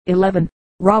11.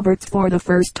 Roberts for the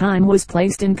first time was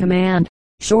placed in command.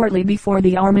 Shortly before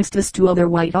the armistice, 2 other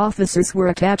white officers were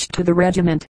attached to the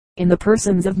regiment, in the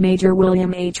persons of Major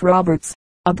William H. Roberts,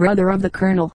 a brother of the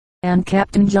colonel, and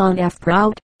Captain John F.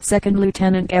 Prout, 2nd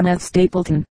Lieutenant M. F.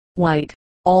 Stapleton. White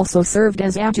also served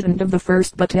as adjutant of the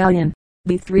 1st Battalion.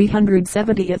 The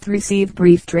 370th received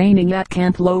brief training at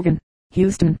Camp Logan,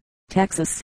 Houston,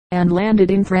 Texas, and landed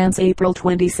in France April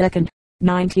 22,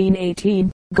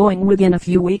 1918, going within a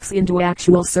few weeks into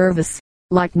actual service.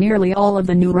 Like nearly all of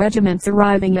the new regiments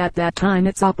arriving at that time,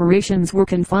 its operations were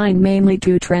confined mainly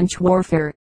to trench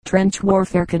warfare. Trench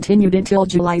warfare continued until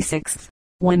July 6,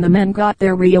 when the men got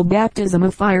their real baptism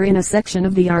of fire in a section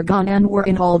of the Argonne and were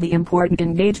in all the important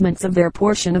engagements of their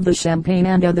portion of the Champagne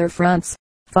and other fronts,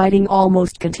 fighting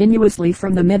almost continuously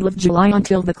from the middle of July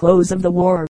until the close of the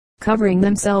war, covering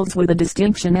themselves with a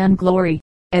distinction and glory,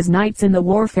 as knights in the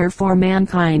warfare for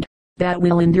mankind, that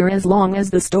will endure as long as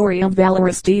the story of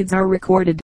valorous deeds are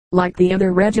recorded. Like the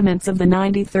other regiments of the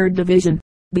 93rd Division,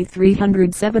 the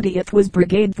 370th was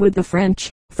brigaded with the French,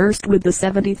 first with the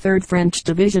 73rd French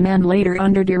Division and later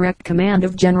under direct command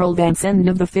of General Vincennes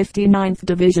of the 59th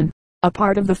Division, a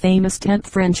part of the famous 10th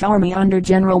French Army under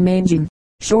General Mangin.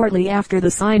 Shortly after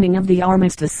the signing of the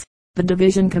armistice, the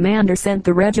division commander sent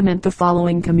the regiment the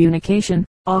following communication: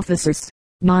 officers,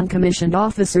 non-commissioned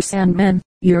officers and men,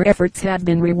 your efforts have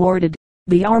been rewarded.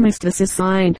 The armistice is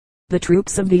signed. The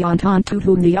troops of the Entente, to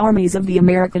whom the armies of the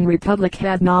American Republic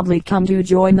had nobly come to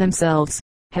join themselves,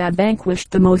 had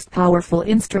vanquished the most powerful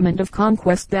instrument of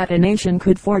conquest that a nation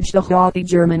could forge. The haughty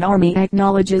German army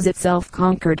acknowledges itself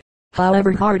conquered.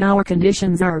 However hard our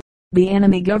conditions are, the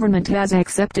enemy government has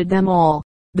accepted them all.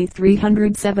 The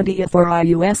 370th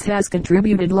IUS has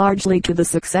contributed largely to the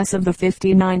success of the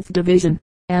 59th Division,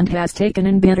 and has taken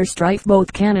in bitter strife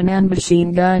both cannon and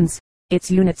machine guns. Its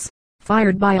units,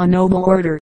 fired by a noble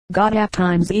order, got at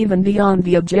times even beyond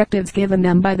the objectives given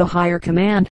them by the higher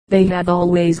command. They had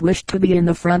always wished to be in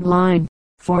the front line,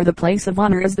 for the place of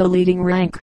honor as the leading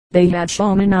rank. They had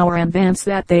shown in our advance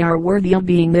that they are worthy of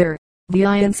being there. The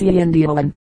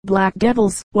Incendiaten, Black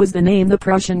Devils, was the name the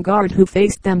Prussian guard who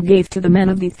faced them gave to the men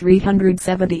of the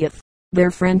 370th. Their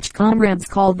French comrades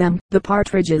called them the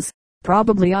Partridges,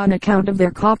 probably on account of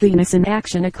their cockiness in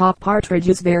action. A cock partridge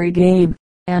is very game,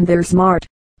 and their smart,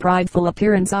 prideful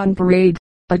appearance on parade,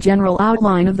 a general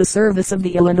outline of the service of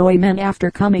the Illinois men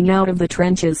after coming out of the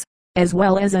trenches, as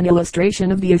well as an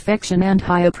illustration of the affection and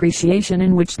high appreciation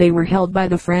in which they were held by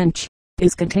the French,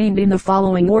 is contained in the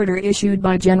following order issued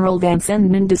by General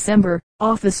Vincennes in December: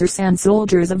 officers and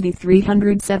soldiers of the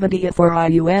 370th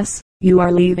IUS, you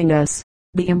are leaving us.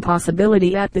 The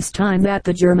impossibility at this time that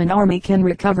the German army can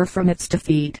recover from its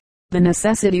defeat, the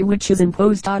necessity which is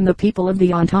imposed on the people of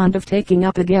the Entente of taking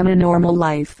up again a normal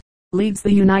life, leads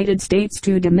the United States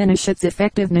to diminish its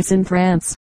effectiveness in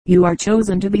France. You are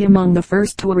chosen to be among the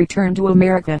first to return to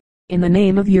America. In the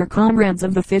name of your comrades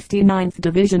of the 59th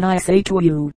Division I say to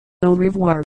you, au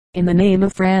revoir. In the name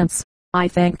of France, I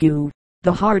thank you.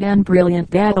 The hard and brilliant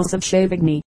battles of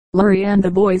Chavigny, Lury and the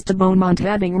Bois de Beaumont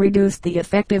having reduced the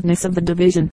effectiveness of the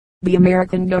division, the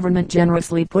American government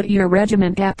generously put your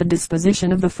regiment at the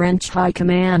disposition of the French High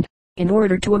Command, in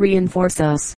order to reinforce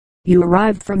us. You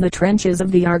arrived from the trenches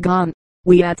of the Argonne.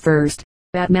 We at first,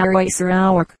 at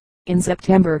Marais-sur-Ourcq, in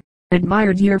September,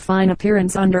 admired your fine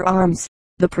appearance under arms,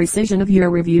 the precision of your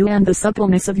review and the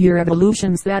suppleness of your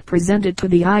evolutions that presented to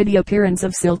the eye the appearance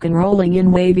of silken rolling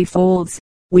in wavy folds.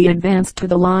 We advanced to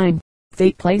the line.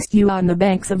 Fate placed you on the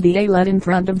banks of the Ailette in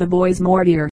front of the Bois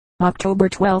Mortier. October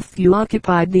 12th you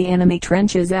occupied the enemy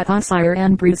trenches at Ossire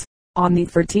and Brise. On the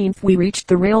 13th we reached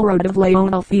the railroad of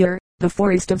Léon-Alfier, the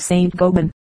forest of St. Gobain.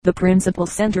 The principal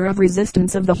center of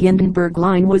resistance of the Hindenburg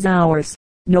Line was ours.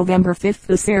 November 5th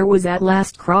the Serre was at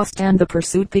last crossed and the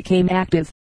pursuit became active.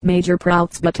 Major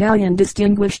Prout's battalion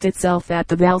distinguished itself at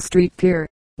the Val Street Pier,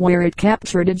 where it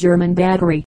captured a German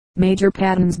battery. Major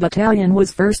Patton's battalion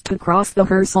was first to cross the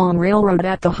Hirson Railroad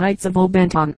at the heights of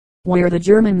Aubenton, where the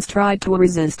Germans tried to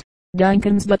resist.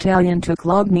 Duncan's battalion took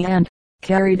Logny and,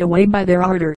 carried away by their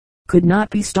ardor, could not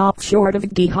be stopped short of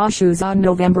Dehauchus on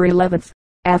November 11th.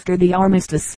 After the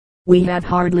armistice, we had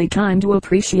hardly time to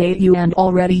appreciate you and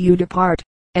already you depart.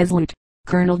 As Lt.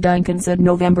 Colonel Duncan said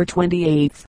November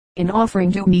 28th, in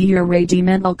offering to me your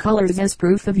regimental colors as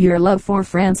proof of your love for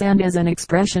France and as an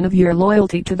expression of your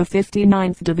loyalty to the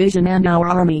 59th Division and our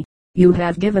army, you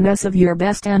have given us of your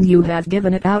best and you have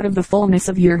given it out of the fullness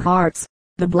of your hearts.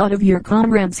 The blood of your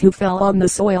comrades who fell on the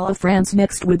soil of France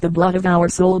mixed with the blood of our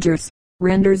soldiers,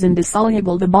 renders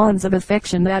indissoluble the bonds of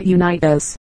affection that unite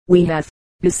us. We have,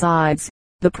 besides,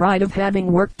 the pride of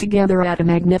having worked together at a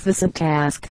magnificent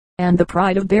task, and the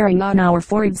pride of bearing on our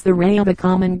foreheads the ray of a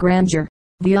common grandeur.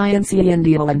 Vinci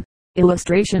Indiolan.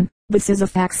 Illustration. This is a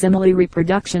facsimile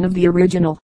reproduction of the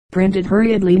original, printed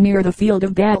hurriedly near the field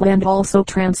of battle and also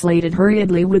translated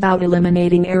hurriedly without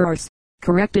eliminating errors.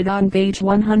 Corrected on page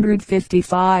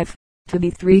 155. To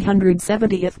the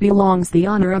 370th belongs the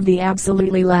honor of the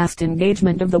absolutely last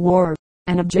engagement of the war.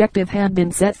 An objective had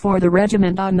been set for the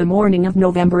regiment on the morning of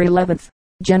November 11th.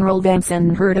 General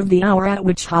Vincennes heard of the hour at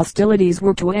which hostilities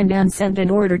were to end and sent an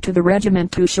order to the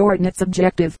regiment to shorten its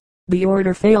objective. The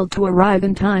order failed to arrive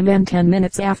in time, and 10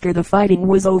 minutes after the fighting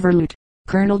was over,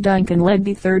 Colonel Duncan led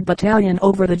the 3rd Battalion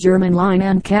over the German line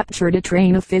and captured a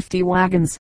train of 50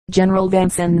 wagons. General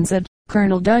Vincennes said,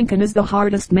 "Colonel Duncan is the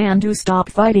hardest man to stop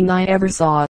fighting I ever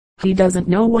saw. He doesn't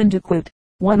know when to quit."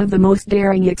 One of the most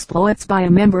daring exploits by a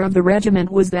member of the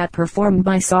regiment was that performed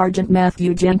by Sergeant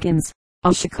Matthew Jenkins,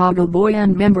 a Chicago boy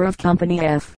and member of Company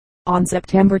F. On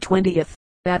September 20th,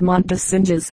 at Mont des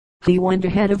Singes, he went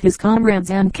ahead of his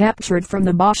comrades and captured from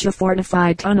the Boche a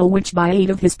fortified tunnel which by aid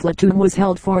of his platoon was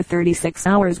held for 36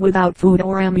 hours without food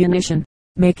or ammunition,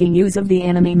 making use of the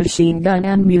enemy machine gun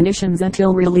and munitions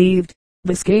until relieved.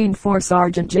 This gained for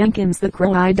Sergeant Jenkins the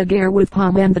Croix de Guerre with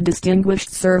Palm and the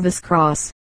Distinguished Service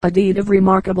Cross. A deed of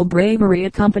remarkable bravery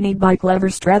accompanied by clever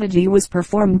strategy was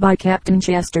performed by Captain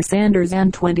Chester Sanders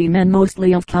and 20 men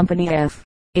mostly of Company F.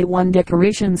 It won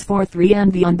decorations for 3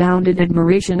 and the unbounded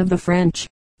admiration of the French.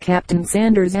 Captain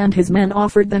Sanders and his men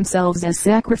offered themselves as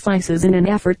sacrifices in an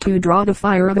effort to draw the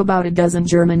fire of about a dozen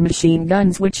German machine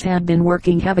guns which had been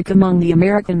working havoc among the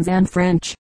Americans and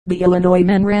French. The Illinois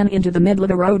men ran into the middle of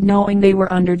the road knowing they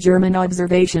were under German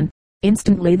observation.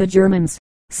 Instantly the Germans,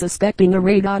 suspecting a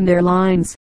raid on their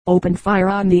lines, opened fire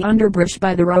on the underbrush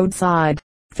by the roadside,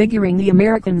 figuring the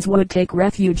Americans would take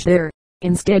refuge there.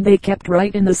 Instead they kept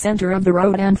right in the center of the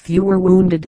road and few were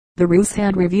wounded. The ruse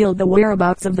had revealed the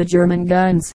whereabouts of the German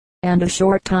guns, and a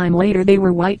short time later they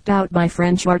were wiped out by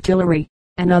French artillery.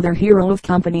 Another hero of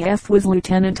Company F was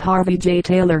Lieutenant Harvey J.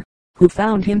 Taylor, who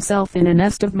found himself in a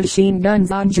nest of machine guns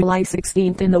on July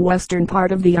 16 in the western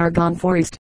part of the Argonne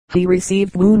Forest. He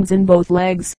received wounds in both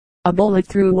legs, a bullet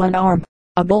through one arm,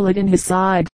 a bullet in his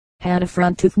side, had a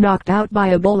front tooth knocked out by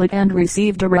a bullet and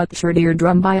received a ruptured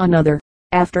eardrum by another.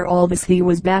 After all this he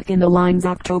was back in the lines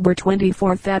October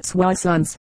 24 at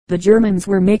Soissons. The Germans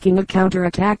were making a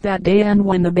counterattack that day, and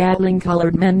when the battling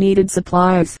colored men needed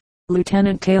supplies,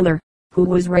 Lieutenant Taylor, who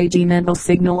was regimental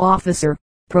signal officer,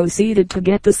 proceeded to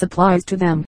get the supplies to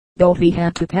them. Though he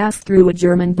had to pass through a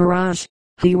German barrage,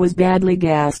 he was badly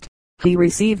gassed. He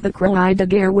received the Croix de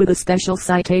Guerre with a special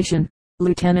citation.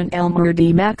 Lieutenant Elmer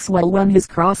D. Maxwell won his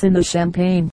cross in the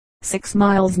Champagne, 6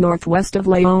 miles northwest of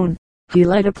Lyon. He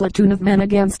led a platoon of men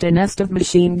against a nest of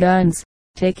machine guns,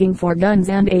 taking 4 guns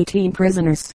and 18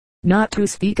 prisoners, not to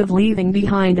speak of leaving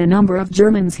behind a number of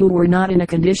Germans who were not in a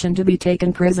condition to be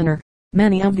taken prisoner.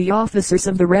 Many of the officers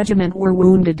of the regiment were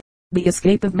wounded. The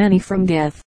escape of many from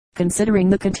death, considering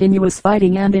the continuous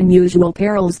fighting and unusual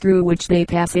perils through which they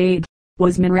passed,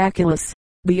 was miraculous.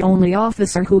 The only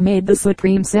officer who made the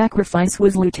supreme sacrifice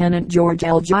was Lieutenant George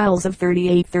L. Giles of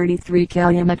 3833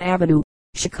 Calumet Avenue,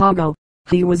 Chicago.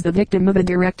 He was the victim of a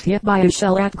direct hit by a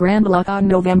shell at Grand Bluff on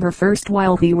November 1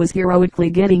 while he was heroically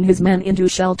getting his men into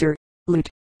shelter.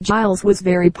 Giles was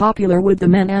very popular with the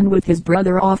men and with his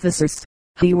brother officers.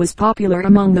 He was popular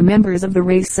among the members of the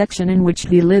race section in which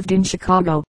he lived in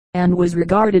Chicago, and was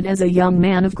regarded as a young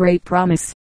man of great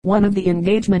promise. One of the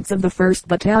engagements of the 1st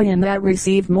Battalion that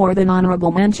received more than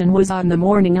honorable mention was on the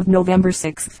morning of November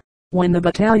 6, when the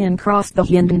battalion crossed the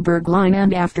Hindenburg line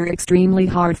and after extremely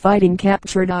hard fighting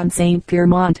captured on St.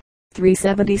 Piermont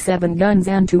 377 guns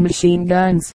and 2 machine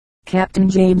guns. Captain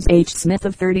James H. Smith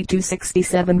of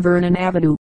 3267 Vernon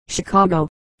Avenue, Chicago,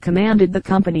 commanded the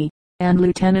company, and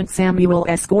Lieutenant Samuel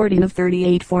S. Gordon of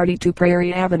 3842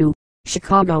 Prairie Avenue,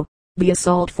 Chicago, the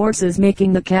assault forces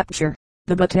making the capture.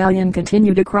 The battalion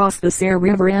continued across the Sayre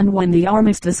River, and when the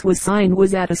armistice was signed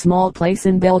was at a small place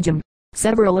in Belgium.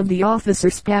 Several of the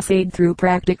officers passed through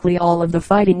practically all of the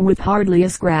fighting with hardly a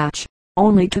scratch,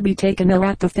 only to be taken ill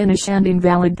at the finish and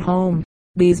invalided home.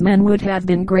 These men would have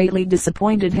been greatly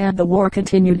disappointed had the war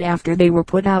continued after they were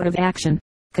put out of action.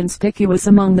 Conspicuous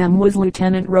among them was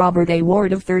Lieutenant Robert A.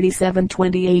 Ward of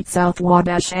 3728 South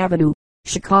Wabash Avenue,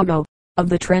 Chicago. Of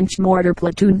the trench mortar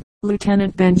platoon,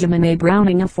 Lieutenant Benjamin A.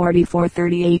 Browning of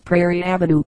 4438 Prairie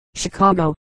Avenue,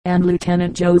 Chicago, and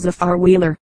Lieutenant Joseph R.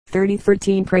 Wheeler,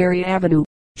 3013 Prairie Avenue,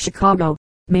 Chicago.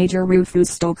 Major Rufus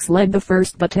Stokes led the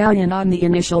 1st Battalion on the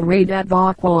initial raid at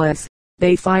Vauquois.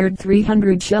 They fired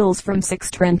 300 shells from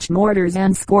 6 trench mortars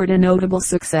and scored a notable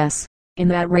success. In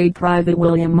that raid Private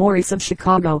William Morris of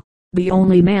Chicago, the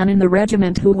only man in the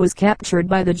regiment who was captured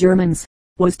by the Germans,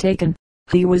 was taken.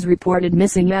 He was reported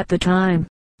missing at the time,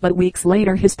 but weeks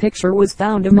later his picture was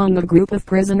found among a group of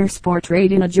prisoners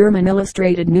portrayed in a German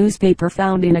illustrated newspaper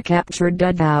found in a captured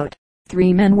dugout.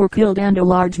 3 men were killed and a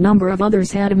large number of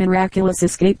others had a miraculous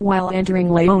escape while entering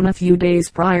Lyon a few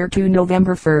days prior to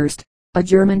November 1st. A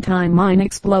German time mine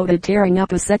exploded, tearing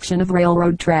up a section of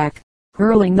railroad track,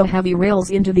 hurling the heavy rails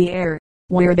into the air,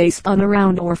 where they spun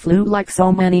around or flew like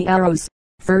so many arrows.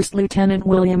 First Lieutenant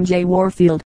William J.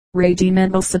 Warfield,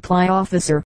 regimental supply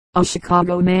officer, a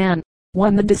Chicago man,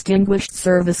 won the Distinguished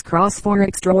Service Cross for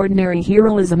extraordinary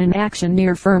heroism in action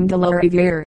near Ferme de la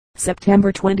Riviere,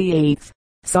 September 28.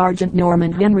 Sergeant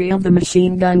Norman Henry of the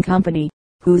Machine Gun Company,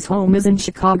 whose home is in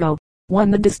Chicago, won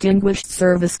the Distinguished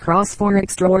Service Cross for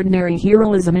extraordinary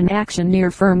heroism in action near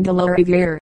Ferme de la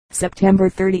Riviere, September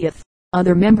 30.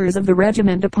 Other members of the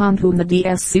regiment upon whom the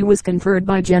DSC was conferred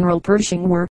by General Pershing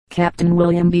were Captain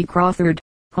William B. Crawford,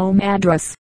 home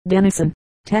address, Denison,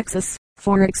 Texas,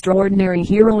 for extraordinary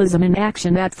heroism in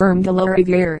action at Ferme de la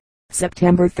Riviere,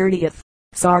 September 30.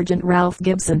 Sergeant Ralph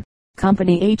Gibson,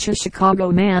 Company H, a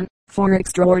Chicago man, for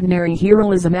extraordinary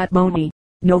heroism at Boney,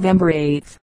 November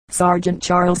 8. Sergeant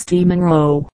Charles T.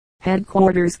 Monroe,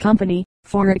 Headquarters Company,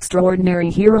 for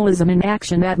extraordinary heroism in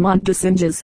action at Mont de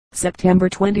Singes, September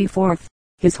 24.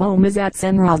 His home is at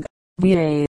Senrog,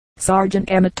 VA. Sergeant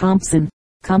Emmett Thompson,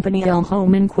 Company L,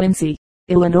 home in Quincy,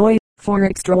 Illinois, for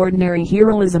extraordinary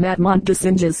heroism at Mont de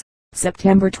Singes,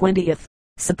 September 20.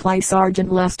 Supply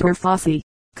Sergeant Lester Fossey,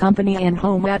 Company N,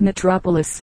 home at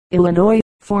Metropolis, Illinois,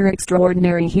 for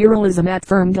extraordinary heroism at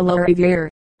Ferme de la Riviere,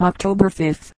 October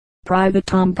 5. Private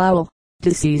Tom Powell,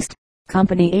 deceased,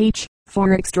 Company H,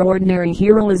 for extraordinary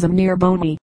heroism near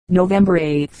Boney, November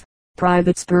 8.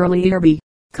 Private Spurley Irby,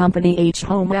 Company H,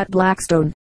 home at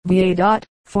Blackstone, VA.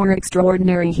 For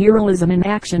extraordinary heroism in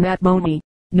action at Boney,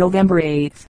 November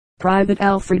 8. Private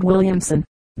Alfred Williamson,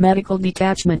 Medical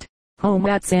Detachment, home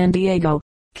at San Diego,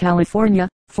 California,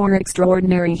 for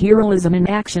extraordinary heroism in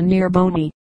action near Boney,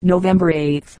 November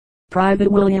 8.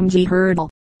 Private William G.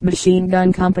 Hurdle, Machine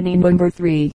Gun Company No.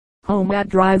 3, home at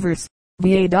Drivers,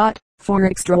 VA. For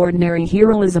extraordinary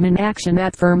heroism in action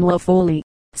at Ferme La Folie,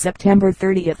 September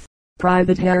 30.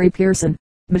 Private Harry Pearson,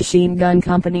 Machine Gun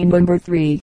Company No.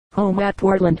 3, home at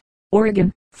Portland,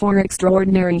 Oregon, for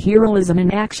extraordinary heroism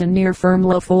in action near Ferme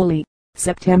La Folie,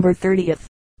 September 30.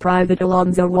 Private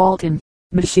Alonzo Walton,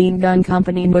 Machine Gun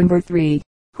Company No. 3,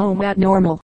 home at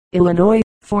Normal, Illinois,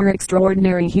 for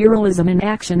extraordinary heroism in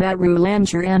action at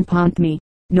Roulancher and Pontmy,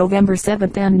 November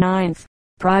 7 and 9.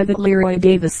 Private Leroy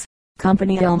Davis,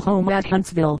 Company L, home at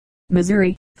Huntsville,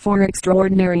 Missouri, for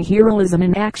extraordinary heroism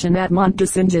in action at Mont de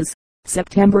Singes,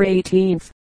 September 18.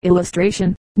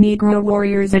 Illustration, Negro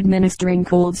warriors administering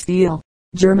cold steel.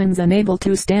 Germans unable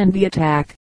to stand the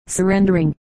attack,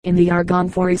 surrendering. In the Argonne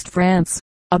Forest, France,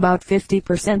 about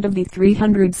 50% of the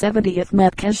 370th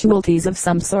met casualties of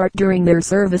some sort during their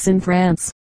service in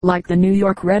France. Like the New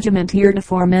York regiment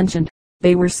heretofore mentioned,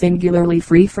 they were singularly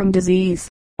free from disease.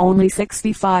 Only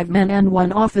 65 men and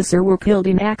 1 officer were killed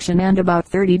in action and about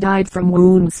 30 died from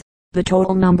wounds. The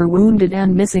total number wounded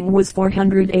and missing was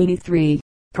 483.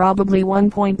 Probably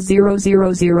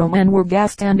 1,000 men were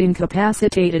gassed and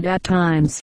incapacitated at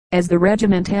times. As the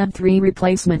regiment had 3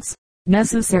 replacements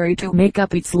necessary to make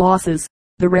up its losses,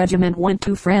 the regiment went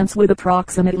to France with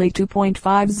approximately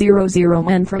 2,500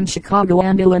 men from Chicago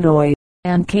and Illinois,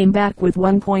 and came back with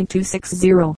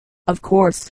 1,260. Of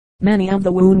course, many of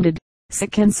the wounded,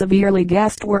 sick and severely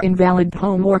gassed were invalid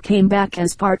home or came back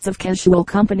as parts of casual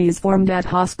companies formed at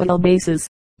hospital bases.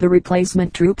 The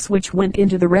replacement troops which went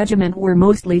into the regiment were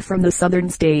mostly from the southern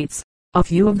states. A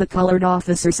few of the colored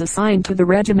officers assigned to the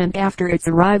regiment after its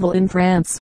arrival in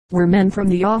France were men from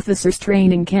the officers'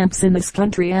 training camps in this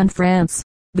country and France.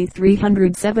 The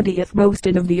 370th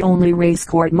boasted of the only race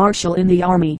court-martial in the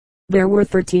army. There were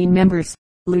 13 members,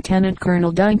 Lieutenant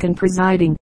Colonel Duncan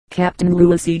presiding. Captain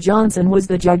Lewis E. Johnson was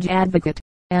the judge advocate,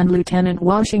 and Lieutenant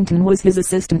Washington was his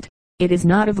assistant. It is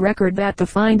not of record that the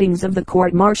findings of the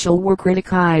court-martial were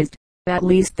criticized. At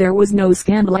least there was no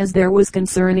scandal as there was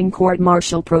concerning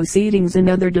court-martial proceedings in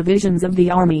other divisions of the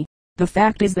army. The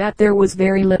fact is that there was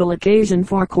very little occasion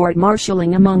for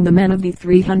court-martialing among the men of the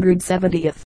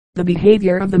 370th. The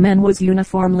behavior of the men was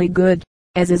uniformly good,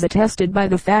 as is attested by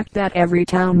the fact that every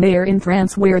town there in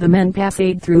France where the men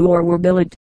passed through or were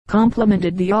billeted,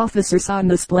 complimented the officers on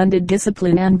the splendid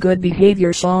discipline and good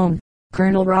behavior shown.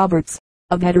 Colonel Roberts,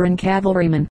 a veteran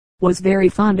cavalryman, was very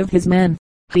fond of his men.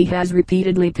 He has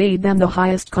repeatedly paid them the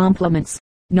highest compliments,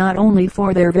 not only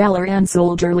for their valor and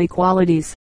soldierly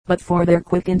qualities, but for their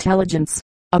quick intelligence,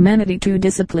 amenity to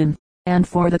discipline, and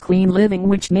for the clean living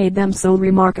which made them so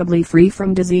remarkably free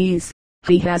from disease.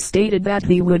 He has stated that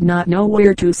he would not know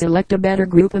where to select a better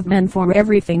group of men for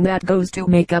everything that goes to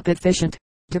make up efficient,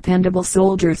 dependable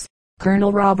soldiers.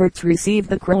 Colonel Roberts received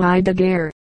the Croix de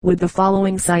Guerre, with the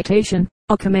following citation: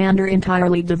 a commander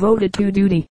entirely devoted to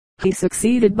duty. He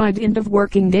succeeded by dint of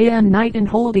working day and night in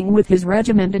holding with his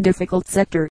regiment a difficult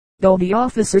sector, though the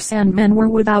officers and men were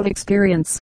without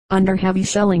experience. Under heavy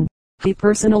shelling, he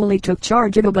personally took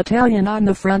charge of a battalion on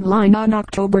the front line on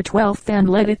October 12 and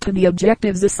led it to the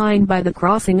objectives assigned by the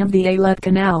crossing of the Alet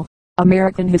Canal.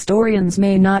 American historians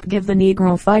may not give the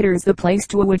Negro fighters the place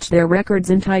to which their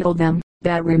records entitled them.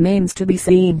 That remains to be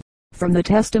seen. From the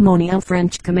testimony of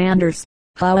French commanders,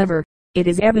 however, it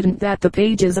is evident that the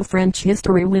pages of French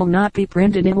history will not be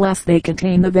printed unless they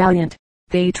contain the valiant,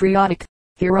 patriotic,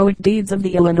 heroic deeds of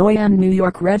the Illinois and New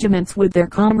York regiments with their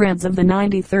comrades of the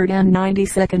 93rd and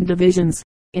 92nd Divisions,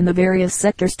 in the various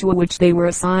sectors to which they were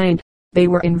assigned. They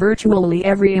were in virtually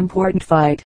every important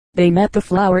fight. They met the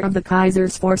flower of the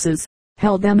Kaiser's forces,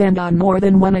 held them, and on more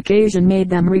than one occasion made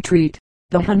them retreat.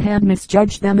 The Hun had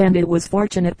misjudged them, and it was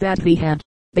fortunate that he had.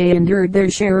 They endured their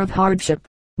share of hardship,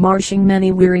 marching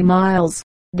many weary miles,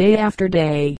 day after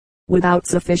day, without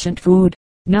sufficient food.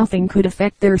 Nothing could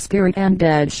affect their spirit and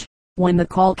dash. When the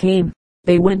call came,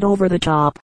 they went over the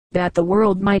top, that the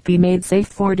world might be made safe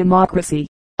for democracy.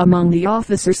 Among the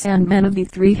officers and men of the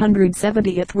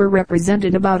 370th were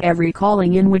represented about every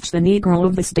calling in which the Negro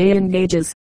of this day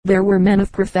engages. There were men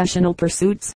of professional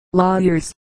pursuits,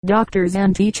 lawyers, doctors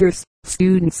and teachers,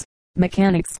 students,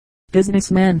 mechanics,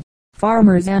 businessmen,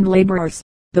 farmers and laborers.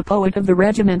 The poet of the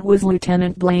regiment was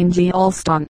Lieutenant Blaine G.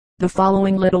 Alston. The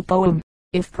following little poem,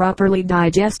 if properly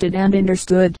digested and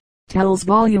understood, tells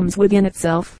volumes within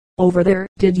itself. Over there,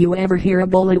 did you ever hear a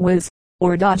bullet whiz,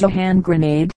 or dodge a hand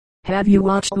grenade? Have you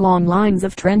watched long lines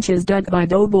of trenches dug by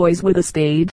doughboys with a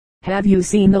spade? Have you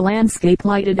seen the landscape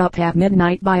lighted up at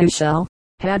midnight by a shell?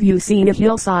 Have you seen a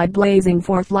hillside blazing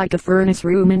forth like a furnace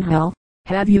room in hell?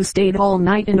 Have you stayed all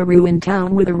night in a ruined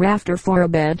town with a rafter for a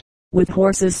bed, with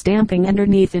horses stamping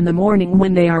underneath in the morning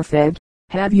when they are fed?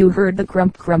 Have you heard the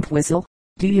crump crump whistle?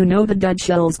 Do you know the dud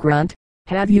shell's grunt?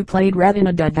 Have you played rat in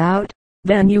a dugout?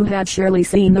 Then you have surely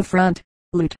seen the front.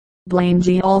 Lt. Blaine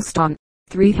G. Alston,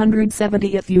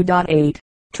 370th U.8.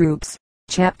 Troops.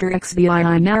 Chapter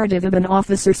XVI Narrative of an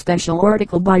Officer. Special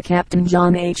article by Captain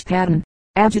John H. Patton,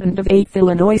 Adjutant of 8th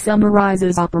Illinois,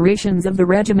 summarizes operations of the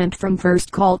regiment from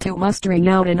first call to mustering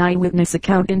out. An eyewitness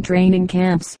account in training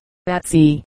camps, at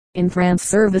sea, in France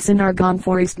service in Argonne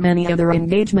Forest, many other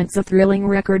engagements. A thrilling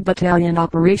record. Battalion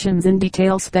operations in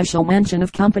detail. Special mention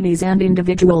of companies and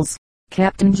individuals.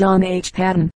 Captain John H.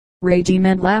 Patton,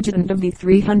 Regimental Adjutant of the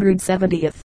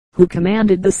 370th, who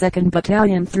commanded the 2nd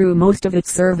Battalion through most of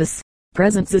its service,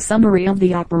 presents a summary of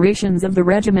the operations of the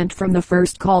regiment from the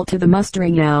first call to the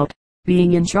mustering out.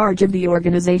 Being in charge of the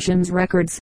organization's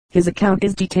records, his account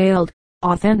is detailed,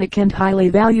 authentic and highly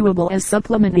valuable as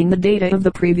supplementing the data of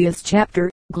the previous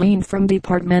chapter, gleaned from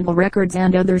departmental records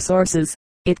and other sources.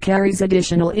 It carries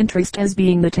additional interest as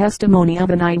being the testimony of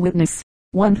an eyewitness,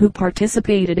 one who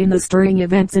participated in the stirring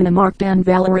events in a marked and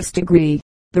valorous degree.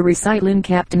 The recital in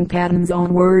Captain Patton's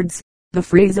own words, the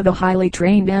phrase of a highly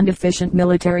trained and efficient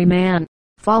military man,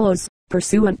 follows,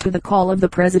 pursuant to the call of the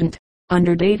President,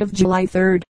 under date of July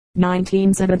 3,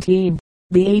 1917.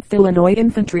 The 8th Illinois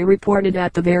Infantry reported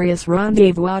at the various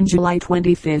rendezvous on July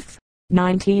 25,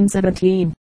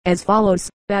 1917, as follows: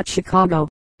 at Chicago,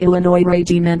 Illinois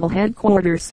Regimental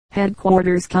Headquarters,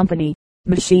 Headquarters Company,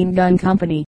 Machine Gun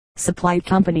Company, Supply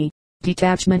Company,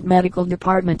 Detachment Medical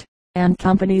Department, and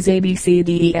Companies A, B, C,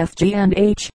 D, E, F, G, and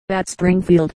H, at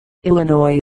Springfield,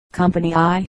 Illinois. Company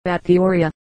I, at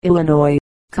Peoria, Illinois.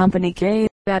 Company K,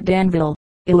 at Danville,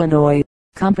 Illinois.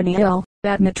 Company L,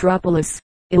 at Metropolis,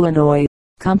 Illinois.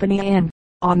 Company N.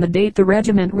 On the date the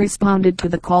regiment responded to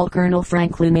the call, Colonel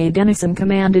Franklin A. Dennison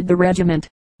commanded the regiment,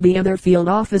 the other field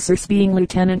officers being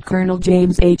Lieutenant Colonel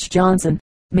James H. Johnson,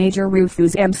 Major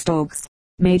Rufus M. Stokes,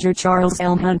 Major Charles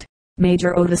L. Hunt,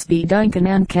 Major Otis B. Duncan,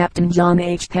 and Captain John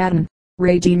H. Patton,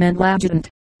 Regimental Adjutant.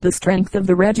 The strength of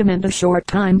the regiment a short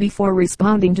time before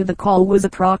responding to the call was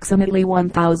approximately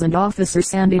 1,000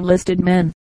 officers and enlisted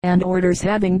men, and orders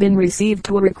having been received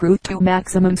to recruit to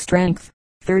maximum strength,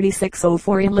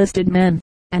 3,604 enlisted men.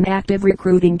 An active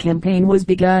recruiting campaign was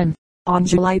begun. On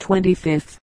July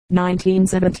 25,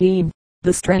 1917,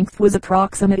 the strength was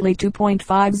approximately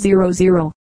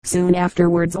 2.500. Soon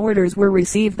afterwards orders were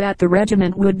received that the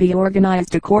regiment would be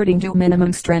organized according to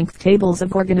minimum strength tables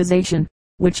of organization,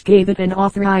 which gave it an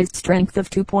authorized strength of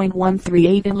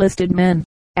 2.138 enlisted men.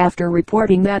 After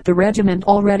reporting that the regiment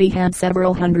already had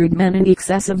several hundred men in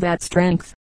excess of that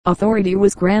strength, authority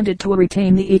was granted to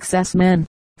retain the excess men.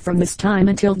 From this time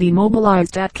until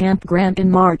demobilized at Camp Grant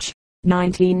in March,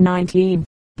 1919,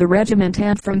 the regiment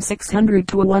had from 600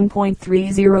 to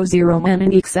 1,300 men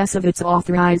in excess of its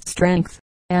authorized strength,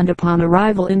 and upon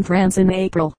arrival in France in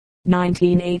April,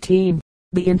 1918,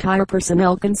 the entire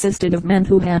personnel consisted of men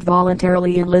who had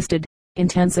voluntarily enlisted.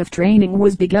 Intensive training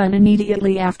was begun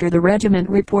immediately after the regiment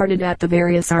reported at the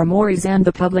various armories, and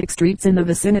the public streets in the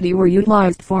vicinity were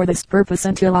utilized for this purpose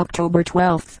until October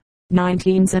 12,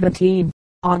 1917,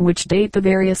 on which date the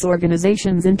various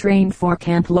organizations entrained for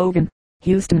Camp Logan,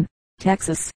 Houston,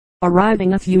 Texas.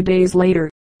 Arriving a few days later,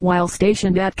 while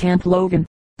stationed at Camp Logan,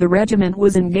 the regiment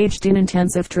was engaged in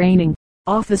intensive training.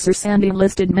 Officers and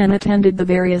enlisted men attended the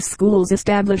various schools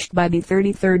established by the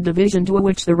 33rd Division to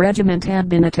which the regiment had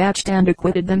been attached, and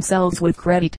acquitted themselves with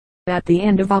credit. At the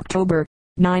end of October,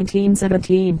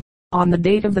 1917, on the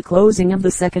date of the closing of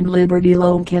the Second Liberty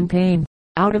Loan Campaign,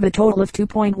 out of a total of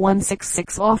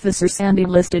 2.166 officers and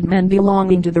enlisted men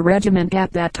belonging to the regiment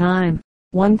at that time,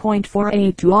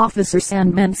 1.482 officers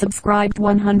and men subscribed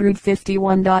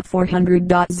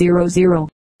 151.400.00,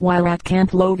 while at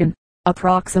Camp Logan,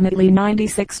 approximately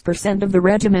 96% of the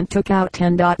regiment took out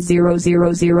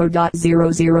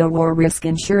 10.000.00 war risk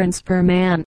insurance per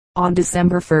man. On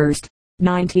December 1,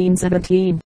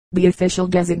 1917, the official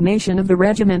designation of the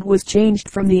regiment was changed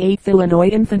from the 8th Illinois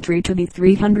Infantry to the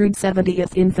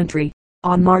 370th Infantry.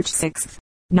 On March 6,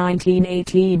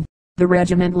 1918, the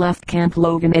regiment left Camp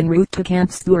Logan en route to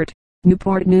Camp Stewart,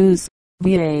 Newport News,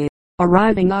 VA,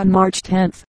 arriving on March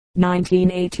 10,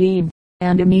 1918,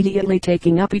 and immediately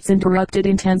taking up its interrupted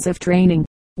intensive training.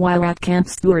 While at Camp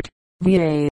Stewart,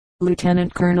 VA,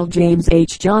 Lieutenant Colonel James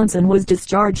H. Johnson was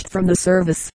discharged from the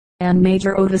service, and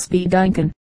Major Otis B.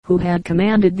 Duncan, who had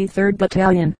commanded the 3rd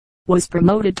Battalion, was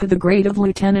promoted to the grade of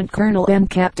Lieutenant Colonel, and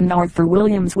Captain Arthur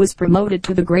Williams was promoted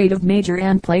to the grade of Major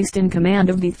and placed in command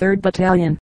of the 3rd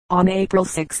Battalion. On April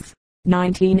 6,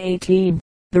 1918,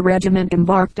 the regiment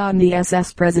embarked on the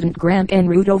SS President Grant en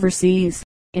route overseas.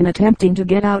 In attempting to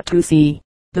get out to sea,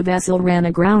 the vessel ran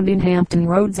aground in Hampton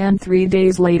Roads, and 3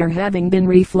 days later, having been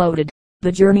refloated,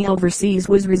 the journey overseas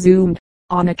was resumed.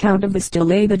 On account of this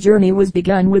delay, the journey was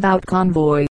begun without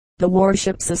convoy, the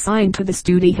warships assigned to this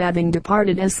duty having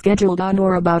departed as scheduled on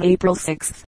or about April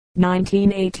 6,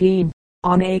 1918.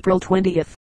 On April 20,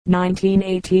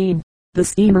 1918, the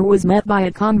steamer was met by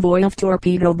a convoy of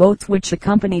torpedo boats which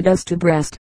accompanied us to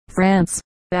Brest, France,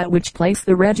 at which place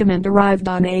the regiment arrived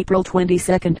on April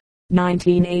 22,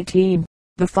 1918.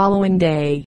 The following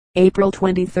day, April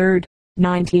 23,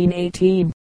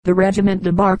 1918, the regiment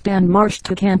debarked and marched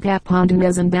to Camp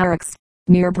Apondonezen Barracks,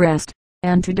 near Brest,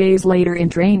 and 2 days later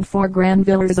entrained for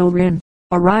Granvillers-au-Rhin,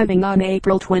 arriving on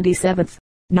April 27,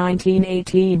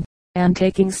 1918, and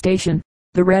taking station.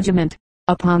 The regiment,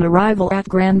 upon arrival at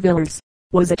Granvillers,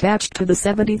 was attached to the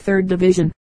 73rd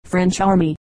Division, French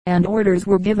Army, and orders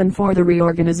were given for the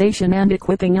reorganization and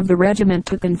equipping of the regiment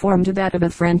to conform to that of a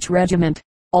French regiment.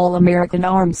 All American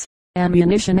arms,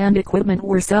 ammunition and equipment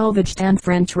were salvaged, and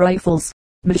French rifles,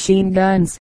 machine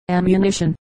guns,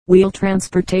 ammunition, wheel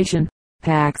transportation,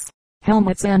 packs,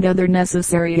 helmets and other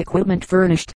necessary equipment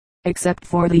furnished. Except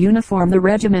for the uniform, the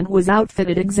regiment was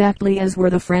outfitted exactly as were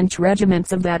the French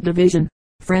regiments of that division.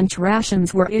 French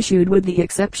rations were issued with the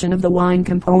exception of the wine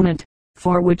component,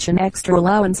 for which an extra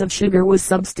allowance of sugar was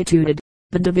substituted.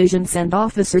 The division sent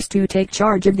officers to take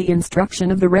charge of the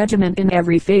instruction of the regiment in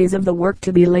every phase of the work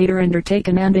to be later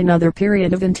undertaken, and another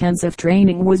period of intensive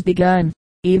training was begun.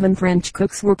 Even French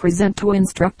cooks were present to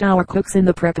instruct our cooks in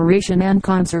the preparation and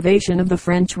conservation of the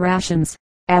French rations.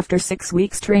 After 6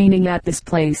 weeks training at this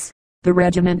place, the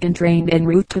regiment entrained en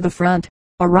route to the front,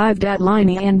 arrived at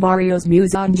Ligny and Barrios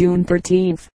Meuse on June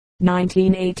 13,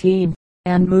 1918,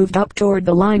 and moved up toward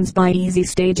the lines by easy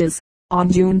stages. On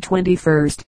June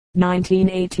 21,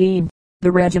 1918,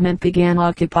 the regiment began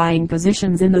occupying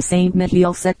positions in the St.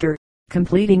 Mihiel sector,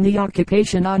 completing the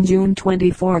occupation on June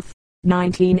 24,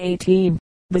 1918.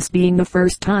 This being the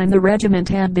first time the regiment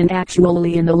had been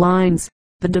actually in the lines,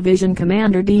 the division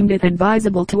commander deemed it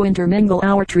advisable to intermingle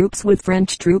our troops with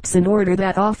French troops in order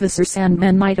that officers and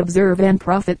men might observe and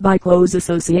profit by close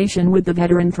association with the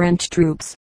veteran French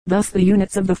troops. Thus the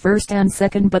units of the 1st and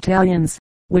 2nd Battalions,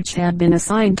 which had been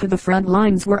assigned to the front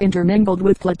lines, were intermingled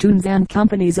with platoons and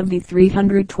companies of the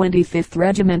 325th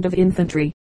Regiment of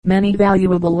Infantry. Many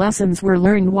valuable lessons were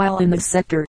learned while in this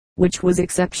sector, which was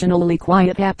exceptionally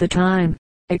quiet at the time,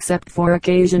 except for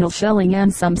occasional shelling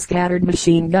and some scattered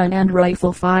machine gun and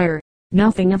rifle fire.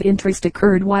 Nothing of interest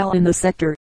occurred while in the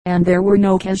sector, and there were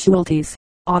no casualties.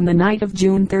 On the night of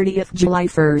June 30th, July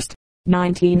 1st,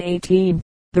 1918,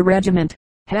 the regiment,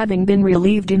 having been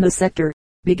relieved in the sector,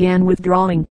 began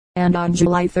withdrawing, and on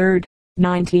July 3rd,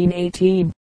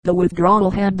 1918, the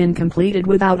withdrawal had been completed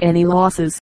without any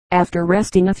losses. After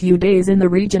resting a few days in the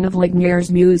region of Lignières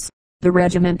Meuse, the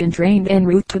regiment entrained en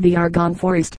route to the Argonne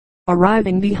Forest,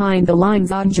 arriving behind the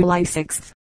lines on July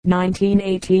 6,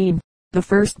 1918. The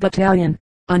 1st Battalion,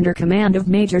 under command of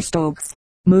Major Stokes,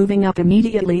 moving up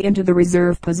immediately into the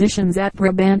reserve positions at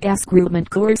Brabant Escroupement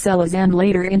Courcelles and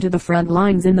later into the front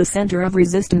lines in the center of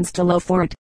resistance to Le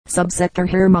Fort, subsector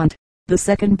Hermont. The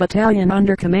 2nd Battalion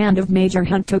under command of Major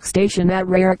Hunt took station at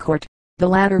Raricourt. The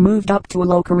latter moved up to a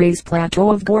Locares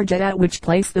plateau of Gorget, at which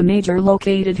place the Major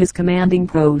located his commanding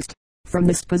post. From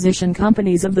this position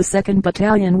companies of the 2nd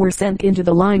Battalion were sent into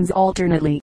the lines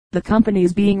alternately, the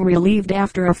companies being relieved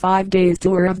after a 5 days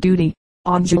tour of duty.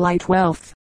 On July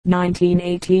 12,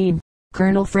 1918,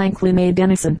 Colonel Franklin A.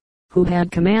 Denison, who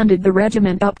had commanded the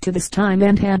regiment up to this time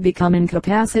and had become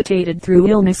incapacitated through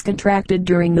illness contracted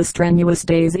during the strenuous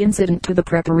days incident to the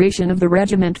preparation of the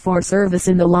regiment for service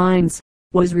in the lines,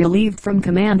 was relieved from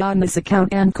command on this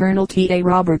account, and Colonel T. A.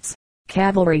 Roberts,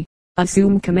 cavalry,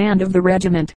 assumed command of the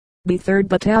regiment. The 3rd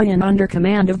Battalion under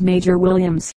command of Major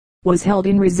Williams, was held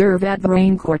in reserve at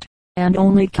Varencourt, and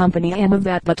only Company M of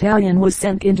that battalion was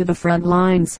sent into the front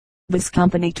lines. This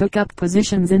company took up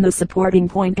positions in the supporting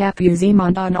point at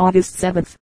Puisemont on August 7,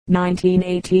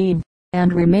 1918,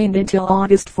 and remained until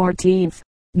August 14,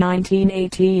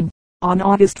 1918. On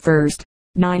August 1,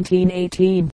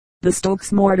 1918, the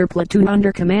Stokes Mortar Platoon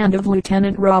under command of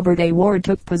Lieutenant Robert A. Ward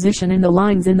took position in the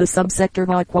lines in the subsector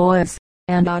Vauquois,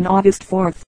 and on August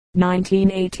 4,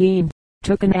 1918,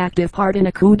 took an active part in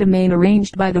a coup de main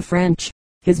arranged by the French.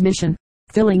 His mission,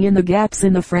 filling in the gaps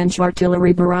in the French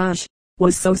artillery barrage,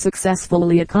 was so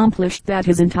successfully accomplished that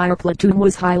his entire platoon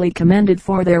was highly commended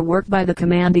for their work by the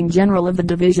commanding general of the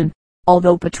division.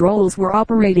 Although patrols were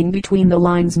operating between the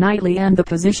lines nightly and the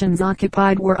positions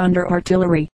occupied were under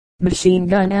artillery, machine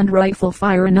gun and rifle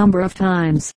fire a number of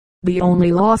times, the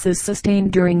only losses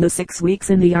sustained during the 6 weeks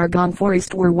in the Argonne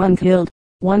Forest were 1 killed,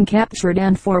 1 captured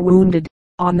and 4 wounded.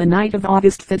 On the night of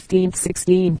August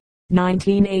 15-16,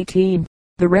 1918,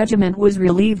 the regiment was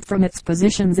relieved from its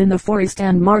positions in the forest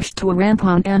and marched to a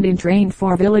rampant and entrained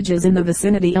 4 villages in the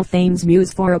vicinity of Thames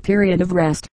Mews for a period of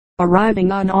rest.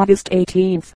 Arriving on August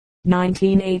 18,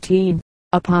 1918,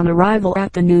 upon arrival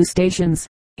at the new stations,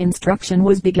 instruction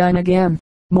was begun again,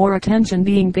 more attention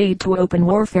being paid to open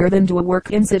warfare than to a work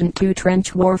incident to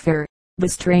trench warfare.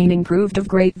 This training proved of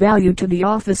great value to the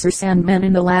officers and men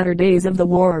in the latter days of the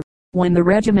war, when the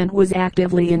regiment was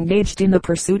actively engaged in the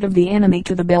pursuit of the enemy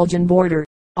to the Belgian border.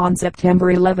 On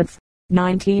September 11,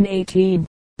 1918,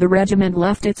 the regiment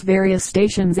left its various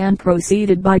stations and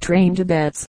proceeded by train to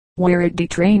Betz, where it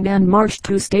detrained and marched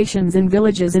 2 stations in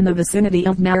villages in the vicinity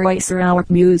of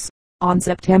Marais-sur-Meuse. On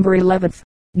September 11,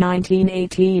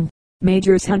 1918,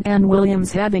 Majors Hunt and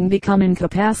Williams, having become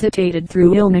incapacitated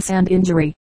through illness and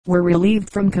injury, were relieved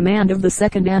from command of the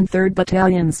 2nd and 3rd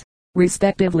Battalions,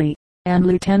 respectively, and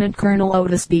Lieutenant Colonel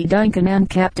Otis B. Duncan and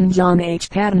Captain John H.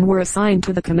 Patton were assigned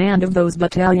to the command of those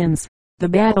battalions. The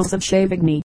battles of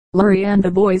Chavigny, Lury and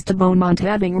the Bois de Beaumont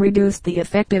having reduced the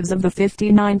effectives of the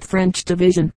 59th French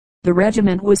Division, the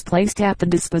regiment was placed at the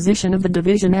disposition of the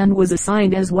division and was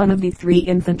assigned as one of the 3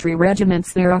 infantry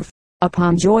regiments thereof.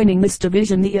 Upon joining this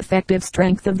division the effective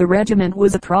strength of the regiment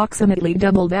was approximately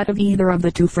double that of either of the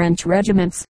 2 French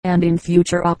regiments, and in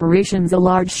future operations a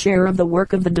large share of the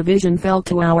work of the division fell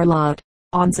to our lot.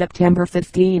 On September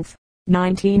 15,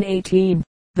 1918,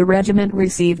 the regiment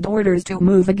received orders to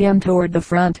move again toward the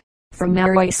front. From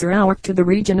Marais-sur-Ourcq to the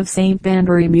region of St.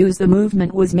 Bandry-Meuse the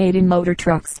movement was made in motor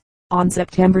trucks. On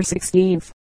September 16,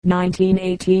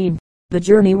 1918, the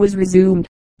journey was resumed,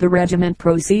 the regiment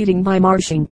proceeding by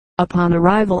marching. Upon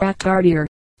arrival at Tardier,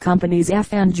 companies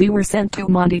F and G were sent to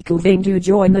Montecouvin to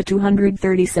join the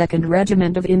 232nd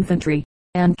Regiment of Infantry,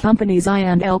 and companies I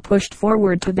and L pushed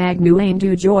forward to Bagnoulain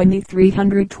to join the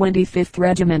 325th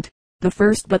Regiment. The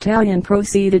 1st Battalion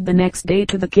proceeded the next day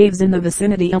to the caves in the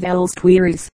vicinity of Els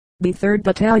Tuileries. The 3rd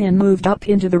Battalion moved up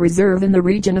into the reserve in the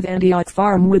region of Antioch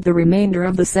Farm with the remainder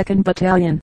of the 2nd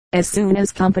Battalion. As soon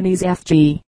as companies F,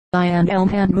 G, I and L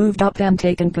had moved up and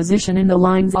taken position in the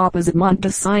lines opposite Mont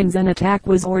des Signes, an attack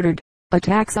was ordered.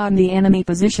 Attacks on the enemy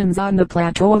positions on the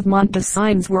plateau of Mont des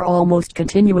Signes were almost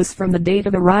continuous from the date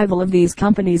of arrival of these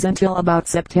companies until about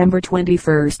September 21,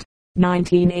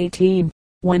 1918,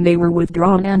 when they were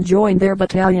withdrawn and joined their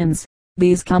battalions.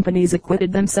 These companies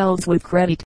acquitted themselves with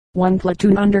credit. 1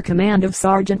 platoon under command of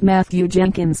Sergeant Matthew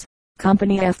Jenkins,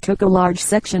 Company F took a large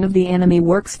section of the enemy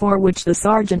works, for which the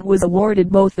sergeant was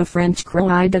awarded both the French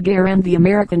Croix de Guerre and the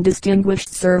American Distinguished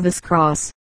Service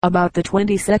Cross. About the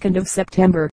 22nd of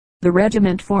September, the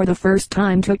regiment for the first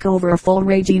time took over a full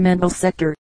regimental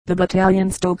sector, the Battalion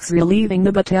Stokes relieving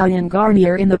the Battalion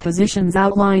Garnier in the positions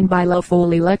outlined by La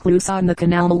Folie-Lecluse on the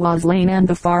Canal Moise Lane and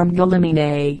the Farm de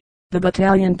Limine. The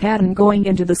Battalion Patton going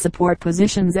into the support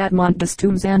positions at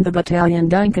Montdestumes and the Battalion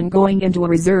Duncan going into a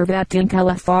reserve at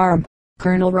Dinkela Farm.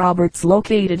 Colonel Roberts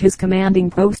located his commanding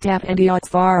post at Ediot's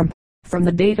Farm. From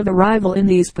the date of arrival in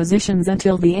these positions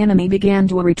until the enemy began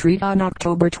to retreat on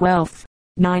October 12,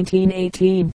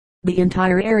 1918, the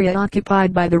entire area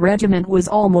occupied by the regiment was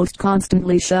almost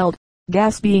constantly shelled,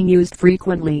 gas being used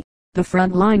frequently. The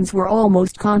front lines were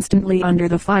almost constantly under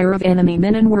the fire of enemy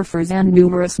Minenwerfers and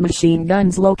numerous machine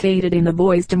guns located in the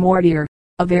Bois de Mortier,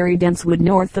 a very dense wood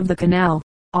north of the canal.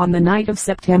 On the night of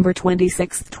September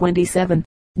 26-27,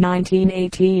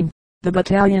 1918, the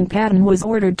Battalion Patton was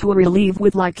ordered to relieve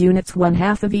with like units one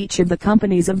half of each of the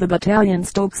companies of the Battalion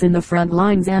Stokes in the front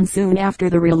lines, and soon after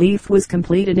the relief was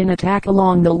completed an attack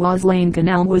along the Loise Lane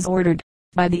Canal was ordered.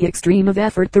 By the extreme of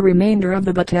effort the remainder of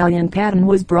the Battalion Patton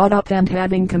was brought up, and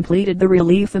having completed the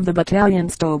relief of the Battalion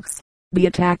Stokes, the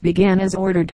attack began as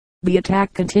ordered. The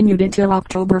attack continued until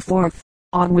October 4th,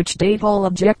 on which date all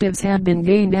objectives had been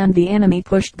gained and the enemy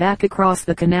pushed back across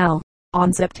the canal.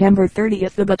 On September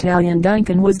 30th the Battalion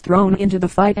Duncan was thrown into the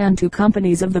fight and 2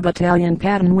 companies of the Battalion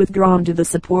Patton withdrawn to the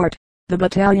support. The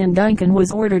Battalion Duncan was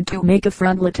ordered to make a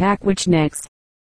frontal attack, which next